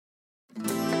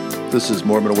This is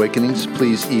Mormon Awakenings.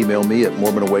 Please email me at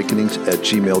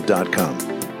mormonawakenings@gmail.com.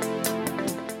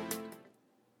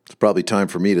 It's probably time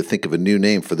for me to think of a new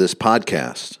name for this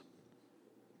podcast,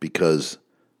 because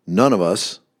none of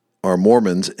us are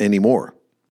Mormons anymore.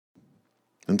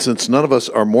 And since none of us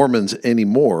are Mormons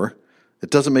anymore, it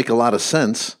doesn't make a lot of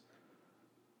sense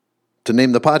to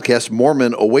name the podcast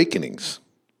Mormon Awakenings.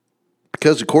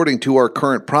 Because according to our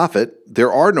current prophet,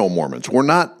 there are no Mormons. We're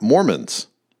not Mormons,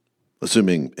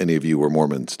 assuming any of you were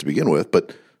Mormons to begin with.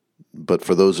 But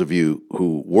for those of you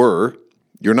who were,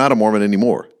 you're not a Mormon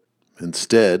anymore.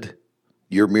 Instead,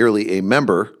 you're merely a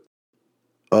member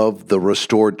of the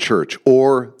restored church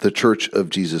or the Church of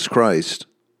Jesus Christ.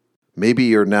 Maybe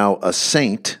you're now a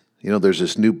saint. You know, there's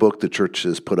this new book the church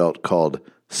has put out called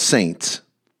Saints,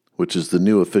 which is the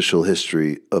new official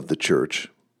history of the church.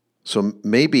 So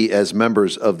maybe as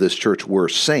members of this church, we're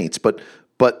saints, but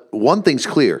one thing's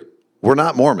clear, we're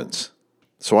not Mormons.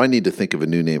 So I need to think of a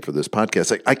new name for this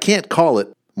podcast. I can't call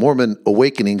it Mormon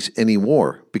Awakenings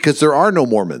anymore because there are no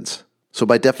Mormons. So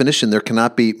by definition, there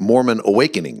cannot be Mormon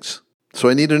Awakenings. So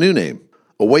I need a new name.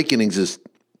 Awakenings is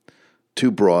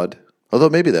too broad, although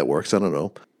maybe that works, I don't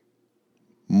know.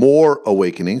 More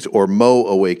Awakenings or Mo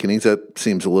Awakenings, that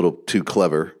seems a little too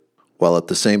clever, while at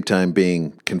the same time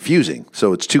being confusing.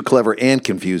 So it's too clever and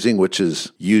confusing, which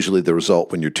is usually the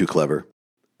result when you're too clever.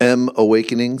 M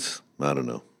Awakenings? I don't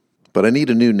know. But I need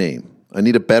a new name. I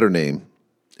need a better name.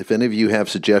 If any of you have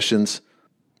suggestions,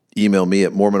 email me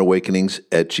at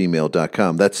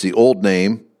mormonawakenings@gmail.com. That's the old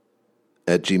name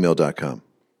at gmail.com.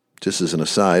 Just as an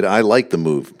aside, I like the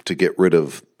move to get rid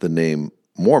of the name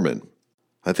Mormon.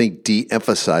 I think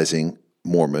de-emphasizing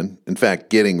Mormon, in fact,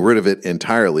 getting rid of it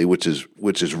entirely, which is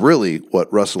really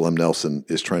what Russell M. Nelson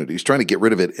is trying to do. He's trying to get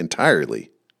rid of it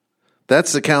entirely.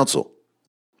 That's the counsel.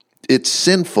 It's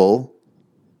sinful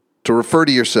to refer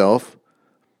to yourself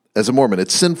as a Mormon.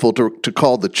 It's sinful to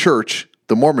call the church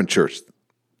the Mormon church.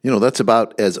 You know, that's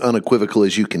about as unequivocal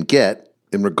as you can get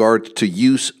in regard to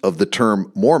use of the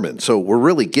term Mormon. So we're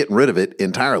really getting rid of it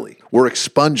entirely. We're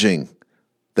expunging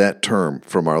that term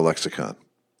from our lexicon.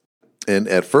 And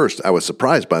at first, I was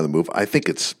surprised by the move. I think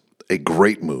it's a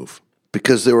great move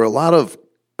because there were a lot of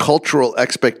cultural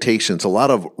expectations, a lot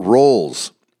of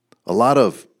roles, a lot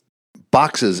of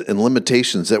boxes and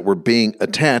limitations that were being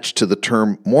attached to the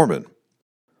term Mormon.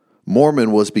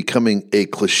 Mormon was becoming a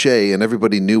cliche, and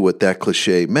everybody knew what that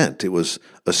cliche meant. It was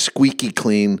a squeaky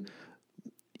clean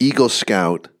Eagle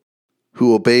Scout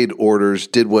who obeyed orders,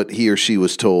 did what he or she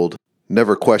was told,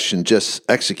 never questioned, just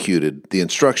executed the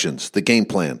instructions, the game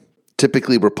plan.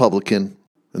 Typically Republican,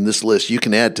 and this list, you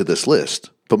can add to this list.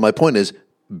 But my point is,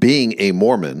 being a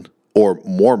Mormon or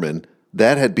Mormon,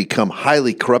 that had become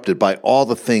highly corrupted by all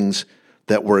the things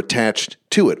that were attached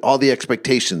to it, all the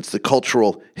expectations, the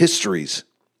cultural histories,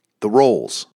 the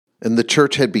roles. And the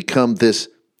church had become this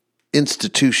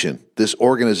institution, this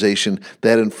organization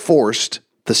that enforced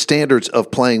the standards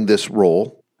of playing this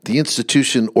role, the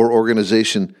institution or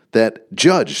organization that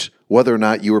judged whether or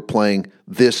not you were playing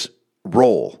this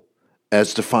role,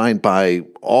 as defined by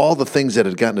all the things that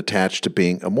had gotten attached to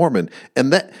being a Mormon.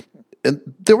 And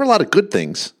there were a lot of good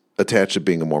things attached to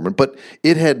being a Mormon, but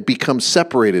it had become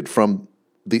separated from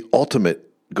the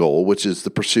ultimate goal, which is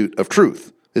the pursuit of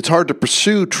truth. It's hard to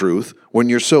pursue truth when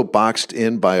you're so boxed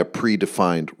in by a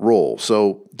predefined role.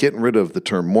 So getting rid of the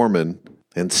term Mormon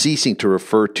and ceasing to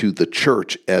refer to the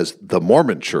church as the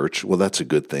Mormon church, well, that's a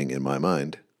good thing in my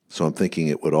mind. So I'm thinking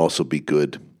it would also be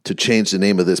good to change the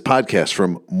name of this podcast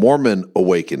from Mormon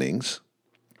Awakenings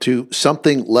to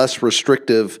something less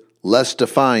restrictive, less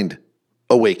defined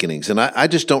Awakenings. And I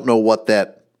just don't know what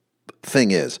that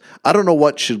thing is. I don't know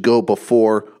what should go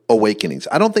before Awakenings.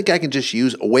 I don't think I can just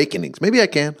use Awakenings. Maybe I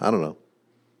can. I don't know.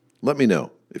 Let me know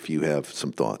if you have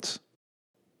some thoughts.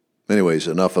 Anyways,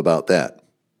 enough about that.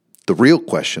 The real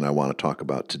question I want to talk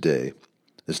about today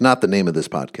is not the name of this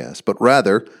podcast, but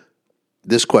rather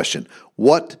this question: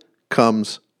 what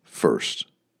comes first,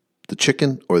 the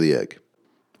chicken or the egg?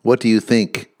 What do you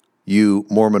think, you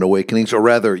Mormon Awakenings, or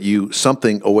rather you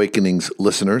Something Awakenings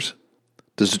listeners?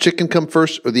 Does the chicken come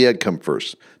first or the egg come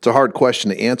first? It's a hard question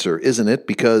to answer, isn't it?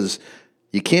 Because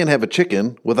you can't have a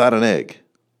chicken without an egg,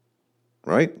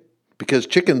 right? Because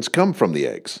chickens come from the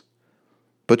eggs,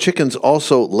 but chickens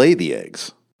also lay the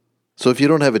eggs. So if you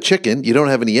don't have a chicken, you don't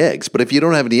have any eggs. But if you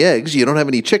don't have any eggs, you don't have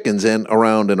any chickens, and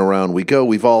around we go.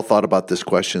 We've all thought about this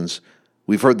questions.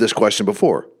 We've heard this question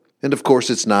before. And of course,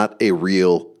 it's not a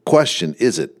real question,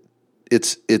 is it?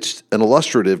 It's an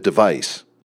illustrative device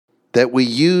that we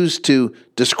use to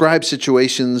describe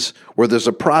situations where there's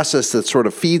a process that sort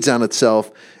of feeds on itself,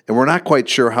 and we're not quite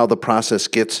sure how the process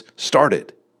gets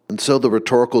started. And so the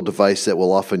rhetorical device that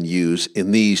we'll often use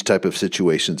in these type of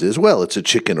situations is, well, it's a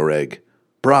chicken or egg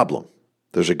problem.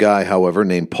 There's a guy, however,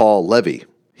 named Paul Levy.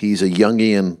 He's a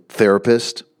Jungian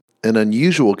therapist, an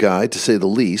unusual guy to say the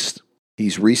least.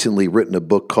 He's recently written a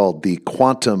book called The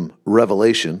Quantum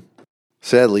Revelation.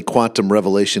 Sadly, Quantum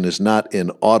Revelation is not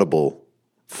in Audible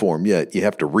form yet. You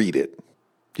have to read it.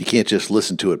 You can't just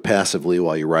listen to it passively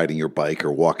while you're riding your bike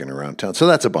or walking around town. So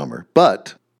that's a bummer.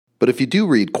 But if you do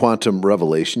read Quantum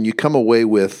Revelation, you come away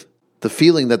with the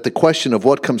feeling that the question of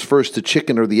what comes first, the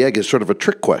chicken or the egg, is sort of a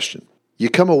trick question.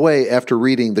 You come away after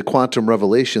reading the Quantum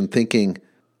Revelation thinking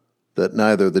that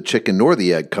neither the chicken nor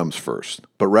the egg comes first,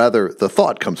 but rather the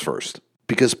thought comes first.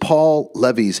 Because Paul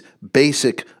Levy's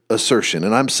basic assertion,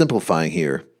 and I'm simplifying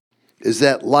here, is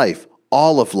that life,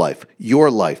 all of life, your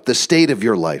life, the state of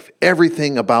your life,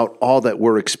 everything about all that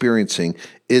we're experiencing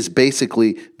is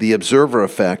basically the observer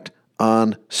effect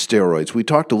on steroids. We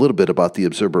talked a little bit about the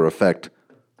observer effect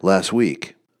last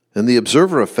week. And the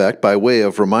observer effect, by way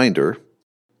of reminder,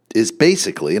 is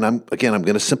basically, and I'm going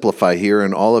to simplify here,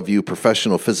 and all of you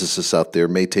professional physicists out there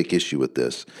may take issue with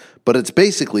this, but it's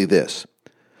basically this.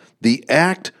 The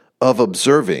act of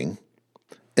observing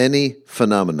any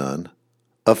phenomenon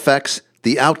affects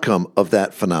the outcome of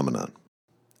that phenomenon.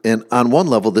 And on one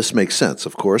level, this makes sense,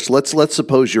 of course. Let's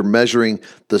suppose you're measuring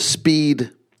the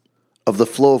speed of the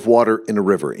flow of water in a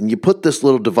river, and you put this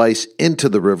little device into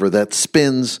the river that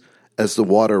spins as the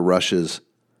water rushes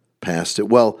past it.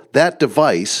 Well, that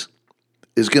device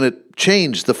is going to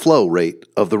change the flow rate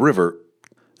of the river.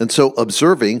 And so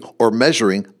observing or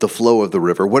measuring the flow of the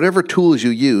river, whatever tools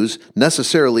you use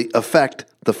necessarily affect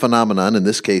the phenomenon, in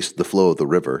this case, the flow of the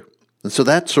river. And so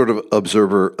that sort of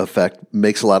observer effect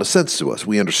makes a lot of sense to us.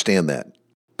 We understand that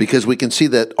because we can see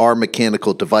that our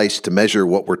mechanical device to measure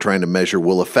what we're trying to measure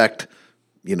will affect,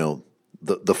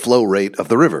 the flow rate of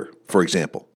the river, for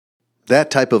example.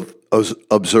 That type of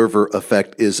observer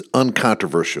effect is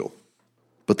uncontroversial.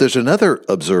 But there's another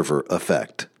observer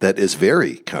effect that is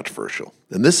very controversial.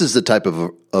 And this is the type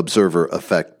of observer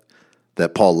effect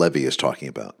that Paul Levy is talking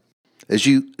about. As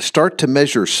you start to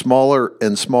measure smaller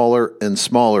and smaller and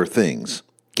smaller things,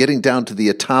 getting down to the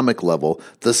atomic level,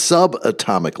 the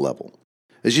subatomic level,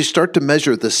 as you start to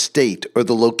measure the state or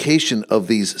the location of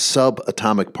these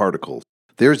subatomic particles,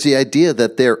 there's the idea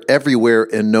that they're everywhere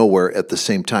and nowhere at the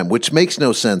same time, which makes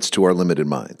no sense to our limited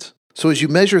minds. So as you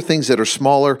measure things that are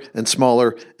smaller and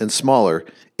smaller and smaller,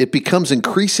 it becomes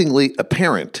increasingly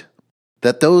apparent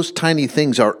that those tiny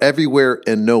things are everywhere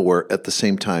and nowhere at the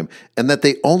same time, and that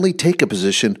they only take a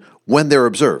position when they're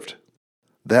observed.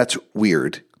 That's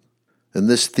weird. And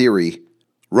this theory,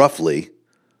 roughly,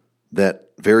 that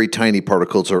very tiny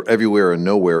particles are everywhere and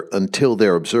nowhere until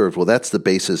they're observed, well, that's the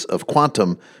basis of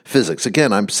quantum physics.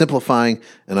 Again, I'm simplifying,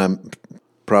 and I'm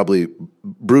probably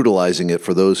brutalizing it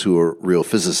for those who are real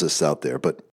physicists out there.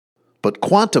 But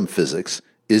quantum physics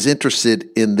is interested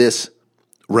in this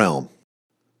realm.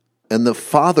 And the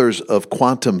fathers of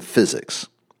quantum physics,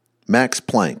 Max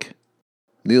Planck,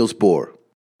 Niels Bohr,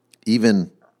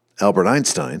 even Albert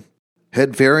Einstein,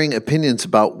 had varying opinions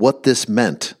about what this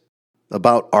meant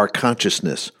about our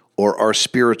consciousness or our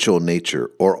spiritual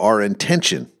nature or our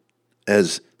intention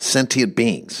as sentient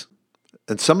beings.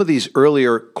 And some of these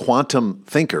earlier quantum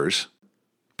thinkers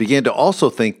began to also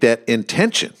think that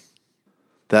intention,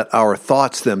 that our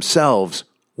thoughts themselves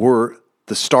were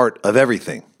the start of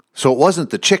everything. So it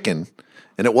wasn't the chicken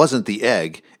and it wasn't the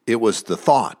egg, it was the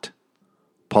thought.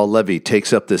 Paul Levy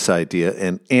takes up this idea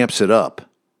and amps it up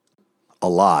a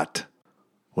lot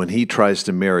when he tries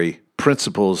to marry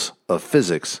principles of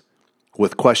physics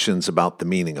with questions about the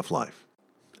meaning of life.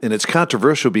 And it's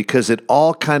controversial because it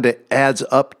all kind of adds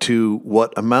up to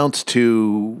what amounts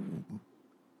to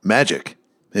magic,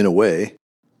 in a way.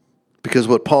 Because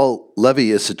what Paul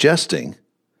Levy is suggesting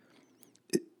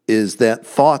is that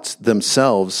thoughts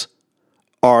themselves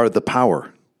are the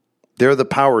power. They're the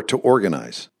power to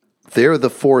organize. They're the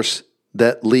force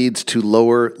that leads to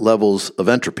lower levels of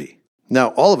entropy. Now,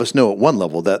 all of us know at one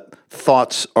level that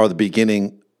thoughts are the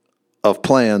beginning of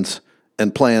plans,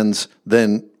 and plans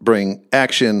then bring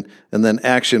action, and then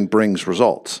action brings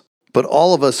results. But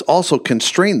all of us also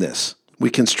constrain this. We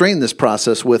constrain this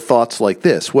process with thoughts like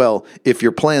this. Well, if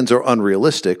your plans are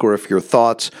unrealistic, or if your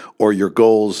thoughts or your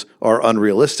goals are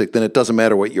unrealistic, then it doesn't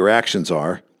matter what your actions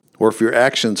are. Or if your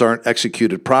actions aren't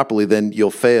executed properly, then you'll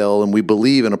fail. And we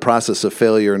believe in a process of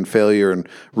failure and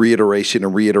reiteration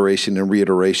and reiteration and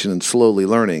reiteration and slowly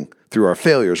learning through our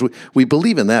failures. We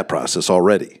believe in that process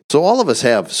already. So all of us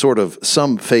have sort of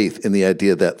some faith in the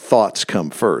idea that thoughts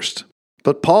come first.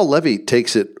 But Paul Levy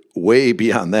takes it way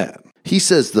beyond that. He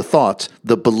says the thoughts,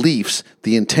 the beliefs,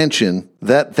 the intention,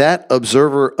 that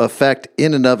observer effect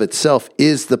in and of itself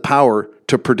is the power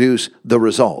to produce the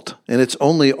result. And it's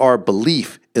only our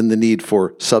belief in the need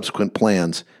for subsequent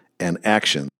plans and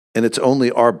action. And it's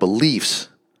only our beliefs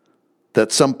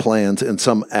that some plans and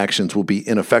some actions will be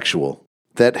ineffectual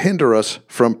that hinder us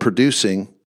from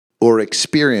producing or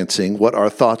experiencing what our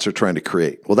thoughts are trying to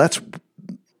create. Well, that's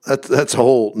a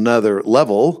whole nother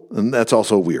level, and that's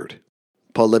also weird.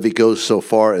 Paul Levy goes so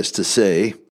far as to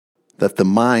say that the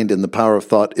mind and the power of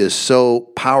thought is so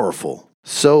powerful,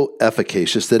 so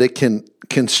efficacious, that it can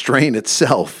constrain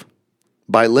itself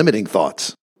by limiting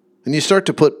thoughts. And you start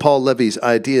to put Paul Levy's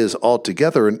ideas all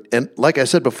together, and like I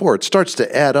said before, it starts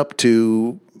to add up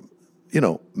to,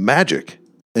 magic.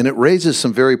 And it raises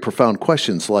some very profound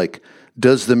questions like,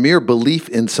 does the mere belief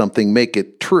in something make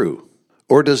it true?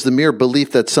 Or does the mere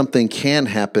belief that something can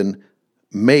happen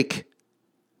make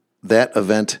that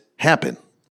event happen?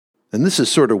 And this is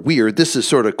sort of weird. This is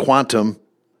sort of quantum.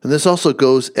 And this also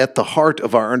goes at the heart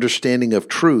of our understanding of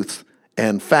truth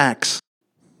and facts.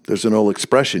 There's an old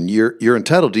expression, you're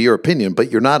entitled to your opinion,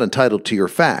 but you're not entitled to your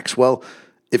facts. Well,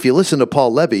 if you listen to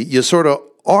Paul Levy, you sort of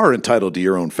are entitled to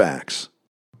your own facts.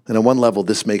 And on one level,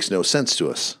 this makes no sense to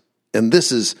us. And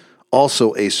this is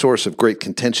also a source of great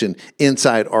contention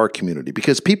inside our community,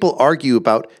 because people argue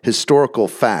about historical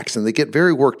facts, and they get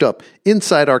very worked up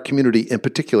inside our community in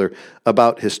particular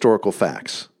about historical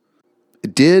facts.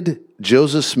 Did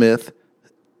Joseph Smith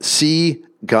see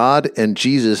God and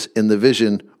Jesus in the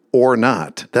vision or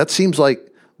not? That seems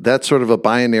like that's sort of a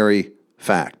binary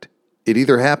fact. It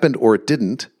either happened or it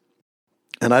didn't.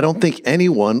 And I don't think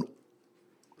anyone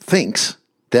thinks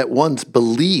that one's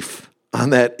belief on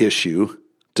that issue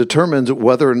determines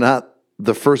whether or not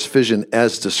the first vision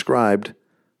as described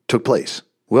took place.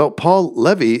 Well, Paul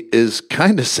Levy is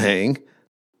kind of saying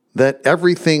that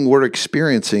everything we're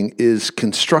experiencing is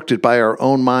constructed by our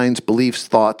own minds, beliefs,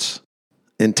 thoughts,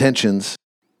 intentions.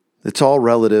 It's all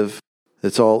relative.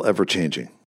 It's all ever-changing.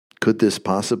 Could this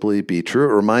possibly be true?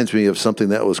 It reminds me of something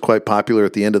that was quite popular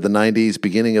at the end of the 90s,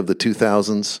 beginning of the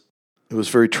 2000s. It was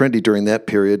very trendy during that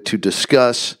period to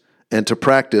discuss and to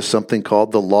practice something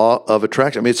called the law of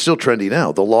attraction. I mean, it's still trendy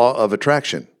now, the law of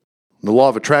attraction. The law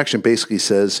of attraction basically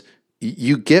says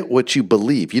you get what you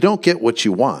believe. You don't get what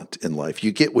you want in life.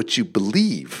 You get what you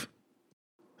believe.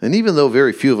 And even though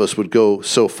very few of us would go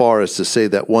so far as to say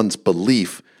that one's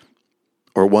belief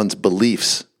or one's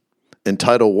beliefs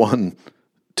entitle one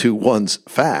to one's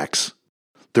facts,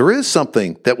 there is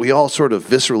something that we all sort of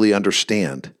viscerally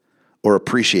understand or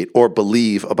appreciate or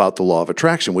believe about the law of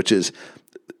attraction, which is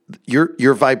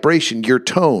your vibration, your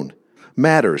tone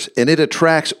matters, and it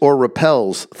attracts or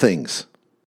repels things.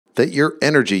 That your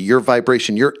energy, your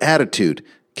vibration, your attitude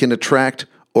can attract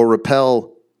or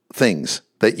repel things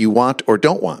that you want or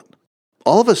don't want.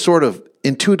 All of us sort of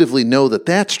intuitively know that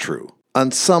that's true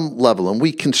on some level, and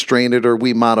we constrain it or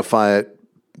we modify it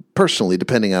personally,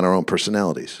 depending on our own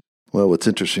personalities. Well, what's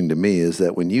interesting to me is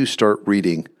that when you start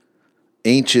reading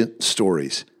ancient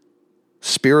stories,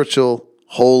 spiritual,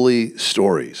 holy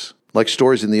stories, like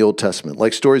stories in the Old Testament,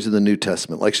 like stories in the New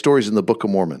Testament, like stories in the Book of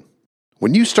Mormon,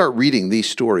 when you start reading these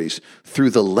stories through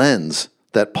the lens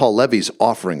that Paul Levy's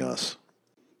offering us,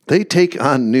 they take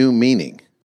on new meaning.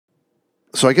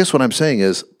 So I guess what I'm saying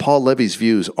is Paul Levy's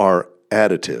views are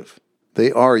additive.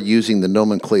 They are, using the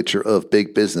nomenclature of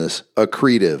big business,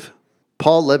 accretive.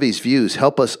 Paul Levy's views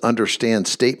help us understand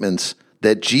statements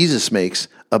that Jesus makes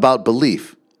about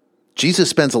belief. Jesus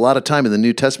spends a lot of time in the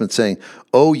New Testament saying,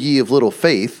 "O ye of little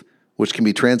faith," which can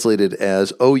be translated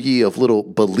as, "O ye of little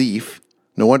belief."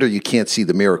 No wonder you can't see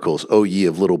the miracles, "O ye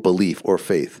of little belief or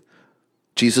faith."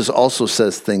 Jesus also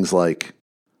says things like,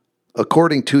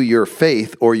 "According to your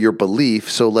faith or your belief,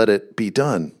 so let it be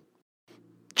done."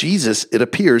 Jesus, it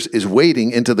appears, is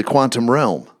wading into the quantum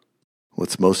realm.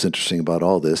 What's most interesting about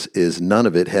all this is none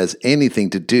of it has anything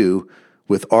to do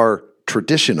with our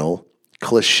traditional,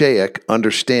 clichéic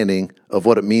understanding of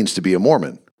what it means to be a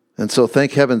Mormon. And so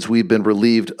thank heavens we've been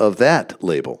relieved of that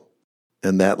label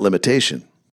and that limitation,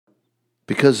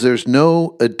 because there's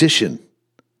no addition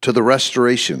to the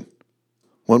restoration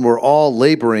when we're all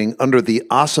laboring under the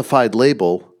ossified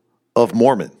label of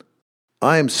Mormon.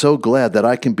 I am so glad that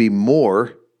I can be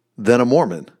more than a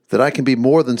Mormon, that I can be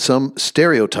more than some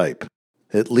stereotype,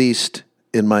 at least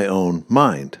in my own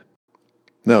mind.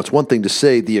 Now, it's one thing to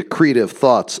say the accretive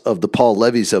thoughts of the Paul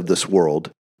Levys of this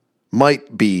world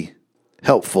might be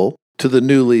helpful to the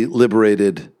newly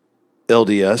liberated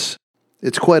LDS.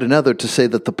 It's quite another to say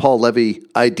that the Paul Levy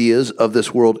ideas of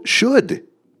this world should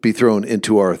be thrown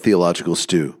into our theological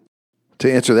stew.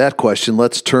 To answer that question,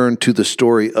 let's turn to the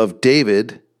story of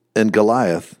David and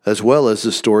Goliath, as well as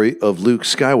the story of Luke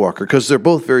Skywalker, because they're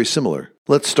both very similar.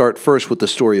 Let's start first with the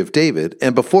story of David.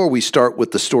 And before we start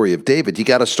with the story of David, you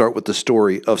got to start with the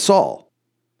story of Saul,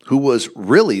 who was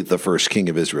really the first king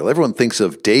of Israel. Everyone thinks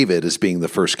of David as being the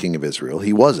first king of Israel.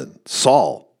 He wasn't.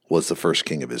 Saul was the first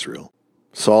king of Israel.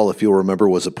 Saul, if you'll remember,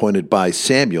 was appointed by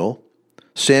Samuel.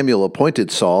 Samuel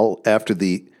appointed Saul after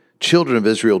the children of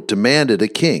Israel demanded a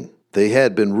king. They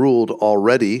had been ruled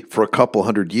already for a couple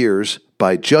hundred years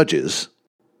by judges,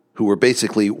 who were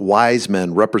basically wise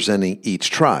men representing each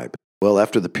tribe. Well,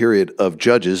 after the period of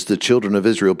judges, the children of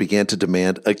Israel began to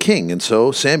demand a king. And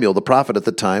so Samuel, the prophet at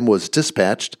the time, was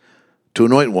dispatched to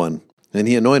anoint one. And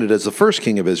he anointed as the first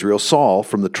king of Israel Saul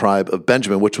from the tribe of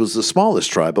Benjamin, which was the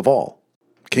smallest tribe of all.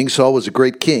 King Saul was a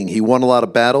great king. He won a lot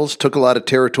of battles, took a lot of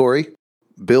territory,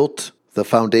 built the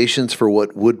foundations for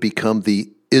what would become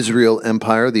the Israel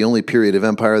Empire, the only period of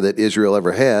empire that Israel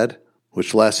ever had,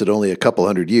 which lasted only a couple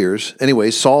hundred years.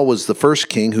 Anyway, Saul was the first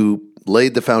king who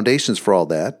laid the foundations for all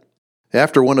that.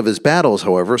 After one of his battles,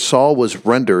 however, Saul was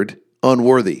rendered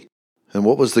unworthy. And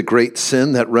what was the great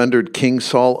sin that rendered King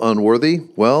Saul unworthy?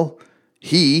 Well,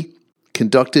 he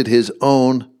conducted his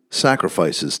own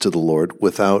sacrifices to the Lord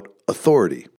without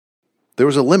authority. There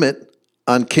was a limit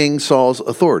on King Saul's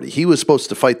authority. He was supposed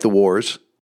to fight the wars,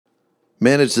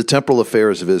 manage the temporal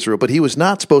affairs of Israel, but he was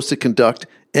not supposed to conduct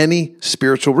any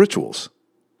spiritual rituals.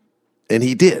 And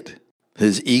he did.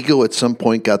 His ego at some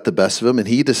point got the best of him, and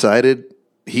he decided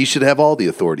he should have all the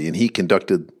authority, and he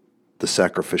conducted the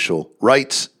sacrificial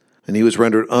rites, and he was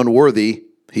rendered unworthy.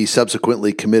 He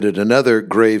subsequently committed another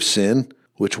grave sin,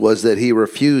 which was that he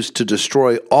refused to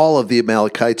destroy all of the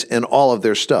Amalekites and all of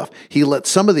their stuff. He let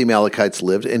some of the Amalekites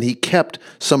live, and he kept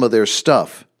some of their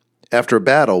stuff after a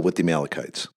battle with the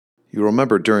Amalekites. You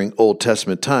remember during Old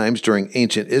Testament times, during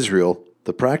ancient Israel,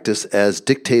 the practice as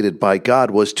dictated by God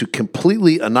was to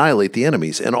completely annihilate the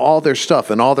enemies and all their stuff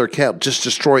and all their cattle, just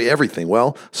destroy everything.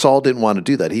 Well, Saul didn't want to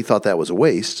do that. He thought that was a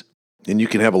waste. And you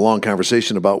can have a long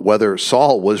conversation about whether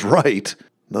Saul was right.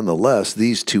 Nonetheless,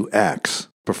 these two acts,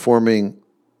 performing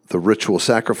the ritual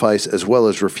sacrifice as well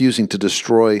as refusing to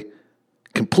destroy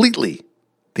completely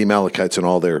the Amalekites and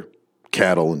all their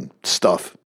cattle and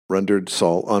stuff, rendered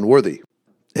Saul unworthy.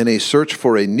 And a search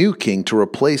for a new king to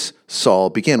replace Saul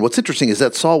began. What's interesting is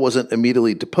that Saul wasn't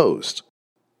immediately deposed.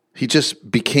 He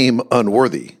just became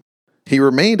unworthy. He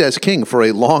remained as king for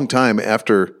a long time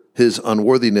after his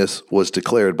unworthiness was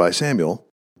declared by Samuel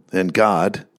and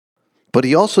God. But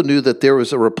he also knew that there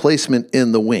was a replacement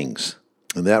in the wings.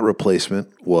 And that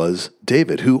replacement was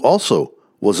David, who also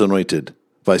was anointed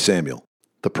by Samuel,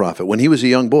 the prophet, when he was a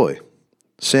young boy.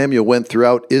 Samuel went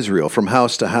throughout Israel from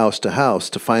house to house to house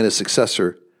to find a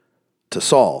successor to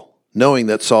Saul, knowing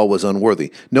that Saul was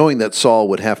unworthy, knowing that Saul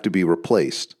would have to be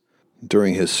replaced.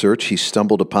 During his search, he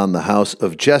stumbled upon the house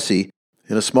of Jesse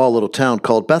in a small little town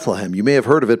called Bethlehem. You may have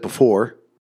heard of it before.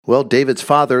 Well, David's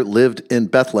father lived in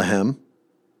Bethlehem.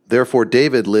 Therefore,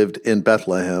 David lived in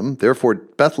Bethlehem. Therefore,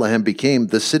 Bethlehem became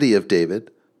the city of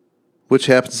David, which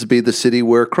happens to be the city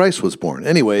where Christ was born.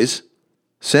 Anyways,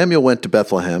 Samuel went to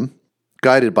Bethlehem,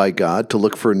 guided by God, to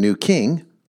look for a new king.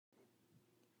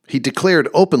 He declared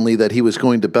openly that he was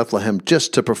going to Bethlehem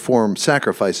just to perform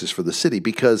sacrifices for the city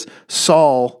because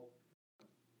Saul,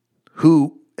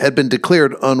 who had been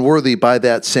declared unworthy by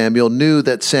that Samuel, knew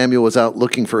that Samuel was out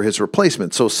looking for his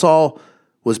replacement. So Saul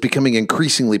was becoming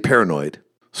increasingly paranoid.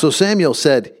 So Samuel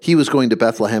said he was going to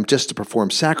Bethlehem just to perform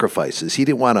sacrifices. He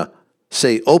didn't want to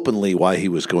say openly why he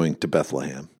was going to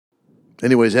Bethlehem.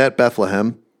 Anyways, at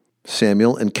Bethlehem,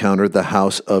 Samuel encountered the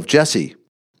house of Jesse.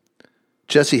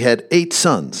 Jesse had 8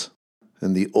 sons,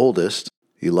 and the oldest,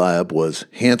 Eliab, was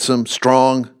handsome,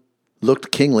 strong,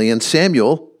 looked kingly, and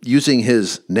Samuel, using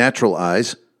his natural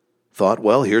eyes, thought,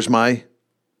 well, here's my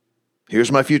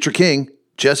future king,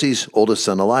 Jesse's oldest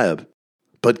son, Eliab.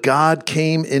 But God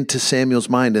came into Samuel's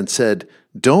mind and said,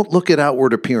 don't look at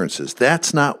outward appearances.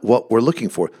 That's not what we're looking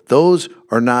for. Those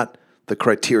are not the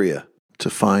criteria to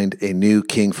find a new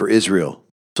king for Israel.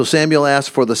 So Samuel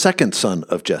asked for the second son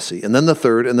of Jesse, and then the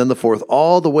third, and then the fourth,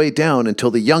 all the way down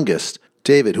until the youngest,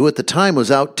 David, who at the time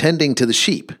was out tending to the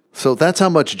sheep. So that's how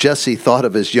much Jesse thought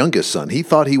of his youngest son. He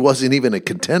thought he wasn't even a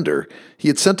contender. He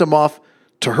had sent him off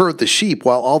to herd the sheep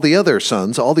while all the other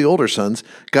sons, all the older sons,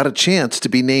 got a chance to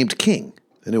be named king.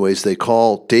 Anyways, they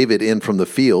call David in from the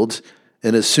fields,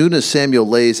 and as soon as Samuel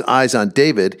lays eyes on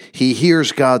David, he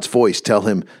hears God's voice tell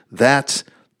him that's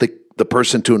the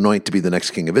person to anoint to be the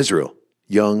next king of Israel,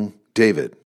 young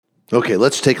David. Okay,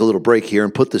 let's take a little break here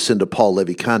and put this into Paul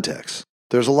Levy context.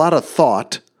 There's a lot of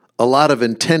thought, a lot of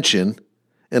intention,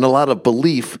 and a lot of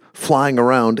belief flying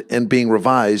around and being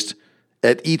revised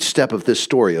at each step of this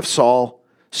story of Saul,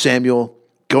 Samuel,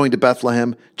 going to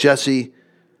Bethlehem, Jesse,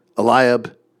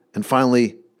 Eliab, and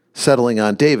finally settling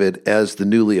on David as the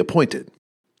newly appointed.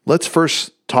 Let's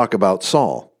first talk about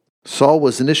Saul. Saul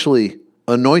was initially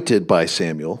anointed by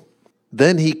Samuel.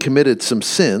 Then he committed some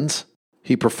sins.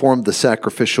 He performed the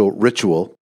sacrificial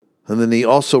ritual. And then he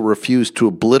also refused to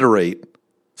obliterate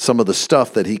some of the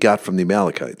stuff that he got from the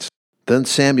Amalekites. Then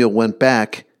Samuel went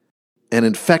back and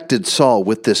infected Saul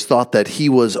with this thought that he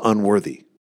was unworthy.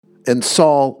 And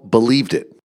Saul believed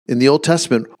it. In the Old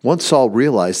Testament, once Saul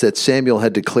realized that Samuel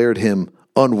had declared him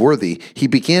unworthy, he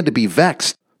began to be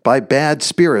vexed by bad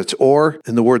spirits, or,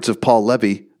 in the words of Paul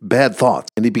Levy, bad thoughts.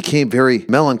 And he became very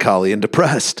melancholy and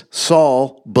depressed.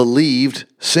 Saul believed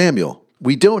Samuel.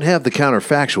 We don't have the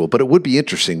counterfactual, but it would be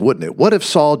interesting, wouldn't it? What if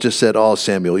Saul just said, "Oh,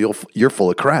 Samuel, you're full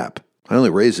of crap"? I only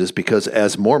raise this because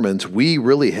as Mormons, we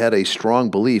really had a strong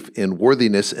belief in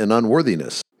worthiness and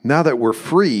unworthiness. Now that we're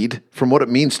freed from what it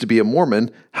means to be a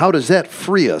Mormon, how does that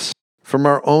free us from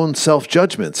our own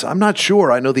self-judgments? I'm not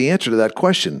sure I know the answer to that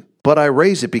question, but I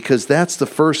raise it because that's the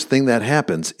first thing that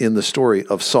happens in the story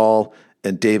of Saul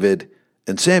and David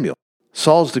and Samuel.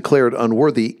 Saul's declared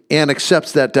unworthy and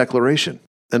accepts that declaration.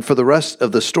 And for the rest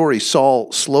of the story,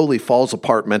 Saul slowly falls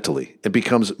apart mentally and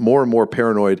becomes more and more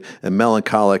paranoid and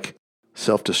melancholic,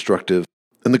 self-destructive.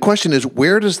 And the question is,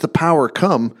 where does the power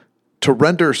come to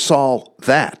render Saul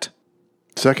that?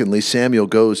 Secondly, Samuel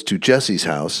goes to Jesse's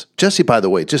house. Jesse, by the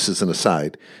way, just as an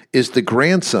aside, is the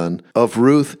grandson of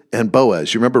Ruth and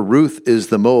Boaz. You remember Ruth is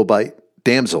the Moabite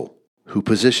damsel who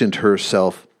positioned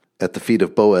herself at the feet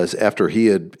of Boaz after he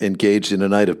had engaged in a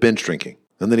night of binge drinking.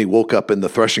 And then he woke up in the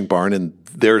threshing barn and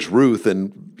there's Ruth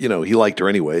and, he liked her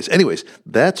anyways. Anyways,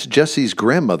 that's Jesse's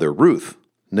grandmother, Ruth,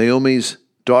 Naomi's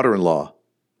daughter-in-law,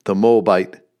 the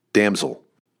Moabite damsel.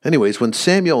 Anyways, when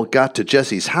Samuel got to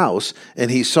Jesse's house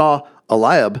and he saw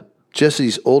Eliab,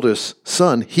 Jesse's oldest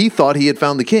son, he thought he had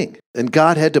found the king. And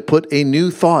God had to put a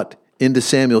new thought into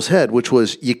Samuel's head, which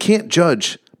was, you can't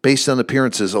judge based on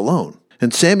appearances alone.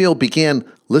 And Samuel began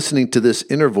listening to this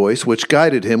inner voice, which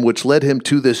guided him, which led him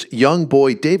to this young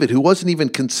boy, David, who wasn't even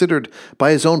considered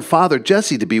by his own father,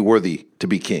 Jesse, to be worthy to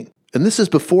be king. And this is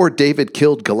before David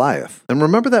killed Goliath. And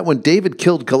remember that when David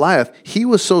killed Goliath, he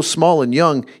was so small and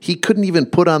young, he couldn't even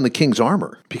put on the king's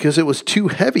armor because it was too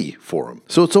heavy for him.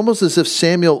 So it's almost as if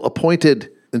Samuel appointed,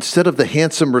 instead of the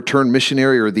handsome returned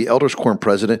missionary or the elders' quorum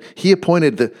president, he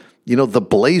appointed the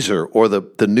blazer or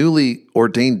the newly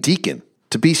ordained deacon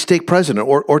to be stake president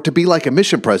or to be like a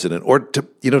mission president or to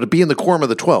be in the quorum of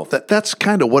the 12. That's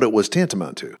kind of what it was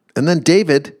tantamount to. And then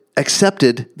David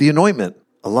accepted the anointment.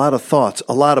 A lot of thoughts,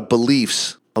 a lot of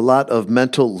beliefs, a lot of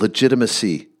mental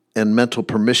legitimacy and mental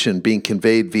permission being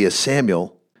conveyed via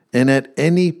Samuel. And at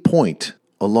any point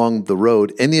along the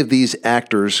road, any of these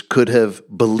actors could have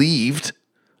believed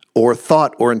or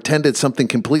thought or intended something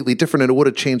completely different, and it would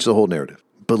have changed the whole narrative.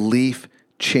 Belief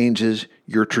changes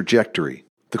your trajectory.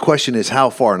 The question is how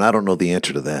far, and I don't know the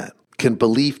answer to that. Can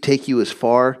belief take you as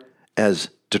far as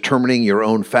determining your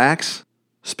own facts?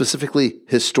 Specifically,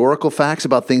 historical facts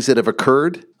about things that have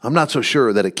occurred? I'm not so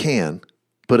sure that it can,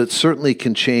 but it certainly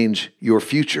can change your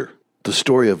future. The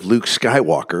story of Luke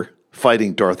Skywalker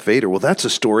fighting Darth Vader, well, that's a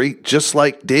story just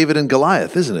like David and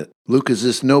Goliath, isn't it? Luke is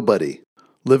this nobody,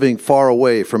 living far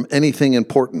away from anything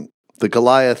important. The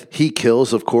Goliath he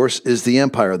kills, of course, is the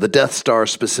Empire, the Death Star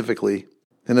specifically.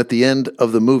 And at the end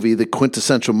of the movie, the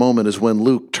quintessential moment is when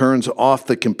Luke turns off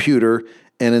the computer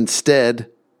and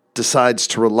instead decides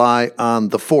to rely on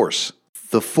the force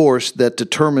that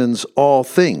determines all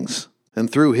things.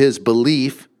 And through his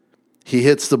belief, he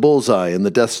hits the bullseye and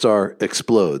the Death Star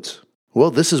explodes. Well,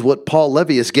 this is what Paul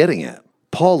Levy is getting at.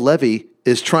 Paul Levy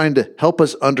is trying to help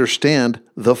us understand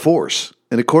the force.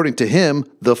 And according to him,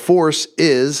 the force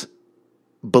is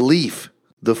belief.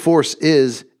 The force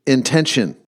is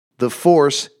intention. The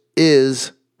force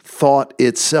is thought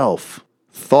itself.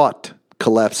 Thought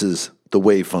collapses the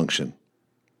wave function.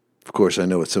 Of course, I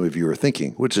know what some of you are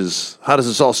thinking, which is, how does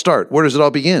this all start? Where does it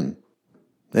all begin?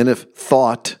 And if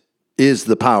thought is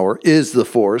the power, is the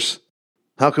force,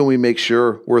 how can we make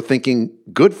sure we're thinking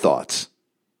good thoughts?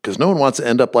 Because no one wants to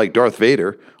end up like Darth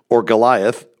Vader or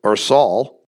Goliath or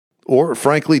Saul or,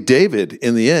 frankly, David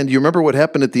in the end. You remember what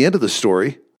happened at the end of the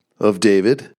story of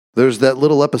David? There's that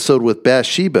little episode with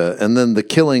Bathsheba and then the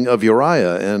killing of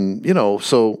Uriah. And,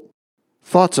 so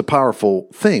thought's a powerful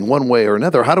thing one way or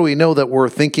another. How do we know that we're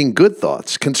thinking good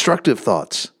thoughts, constructive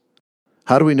thoughts?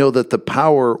 How do we know that the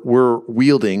power we're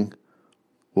wielding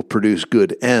will produce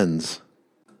good ends?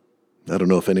 I don't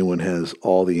know if anyone has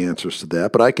all the answers to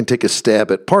that, but I can take a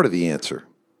stab at part of the answer.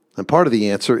 And part of the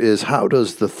answer is, how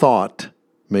does the thought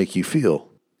make you feel?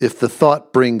 If the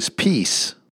thought brings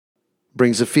peace,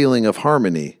 brings a feeling of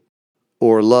harmony,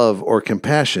 or love or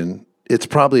compassion, it's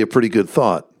probably a pretty good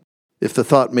thought. If the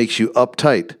thought makes you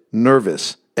uptight,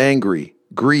 nervous, angry,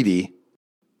 greedy,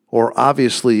 or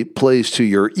obviously plays to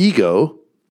your ego,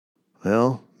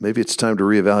 well, maybe it's time to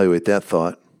reevaluate that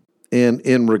thought. And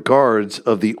in regards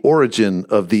of the origin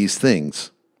of these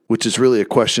things, which is really a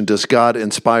question, does God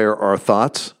inspire our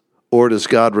thoughts, or does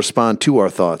God respond to our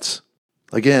thoughts?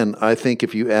 Again, I think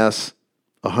if you ask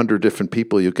 100 different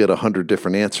people, you'll get 100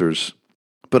 different answers.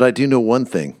 But I do know one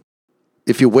thing.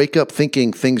 If you wake up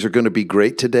thinking things are going to be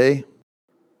great today,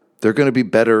 they're going to be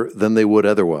better than they would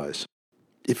otherwise.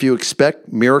 If you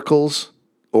expect miracles,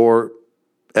 or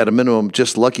at a minimum,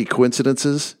 just lucky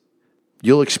coincidences,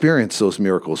 you'll experience those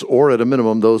miracles, or at a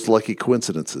minimum, those lucky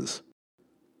coincidences.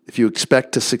 If you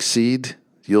expect to succeed,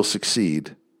 you'll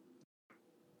succeed.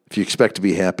 If you expect to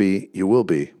be happy, you will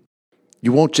be.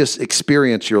 You won't just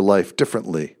experience your life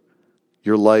differently.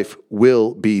 Your life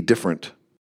will be different.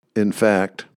 In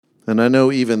fact, and I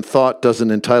know even thought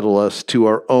doesn't entitle us to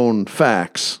our own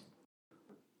facts.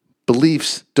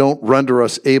 Beliefs don't render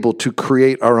us able to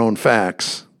create our own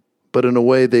facts, but in a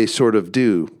way they sort of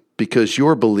do, because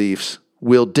your beliefs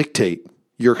will dictate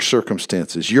your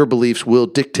circumstances. Your beliefs will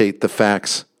dictate the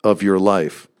facts of your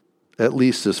life, at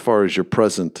least as far as your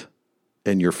present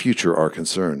and your future are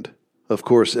concerned. Of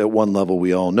course, at one level,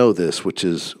 we all know this, which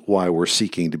is why we're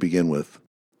seeking to begin with.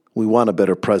 We want a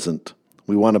better present.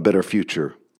 We want a better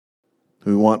future.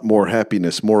 We want more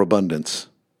happiness, more abundance,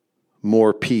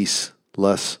 more peace,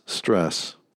 less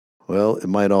stress. Well, it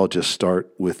might all just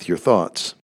start with your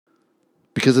thoughts.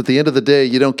 Because at the end of the day,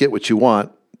 you don't get what you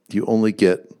want. You only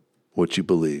get what you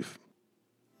believe.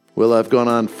 Well, I've gone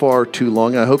on far too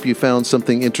long. I hope you found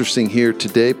something interesting here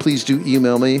today. Please do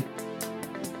email me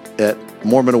at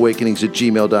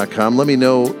mormonawakenings@gmail.com. Let me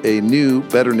know a new,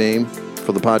 better name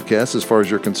for the podcast as far as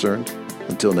you're concerned.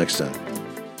 Until next time.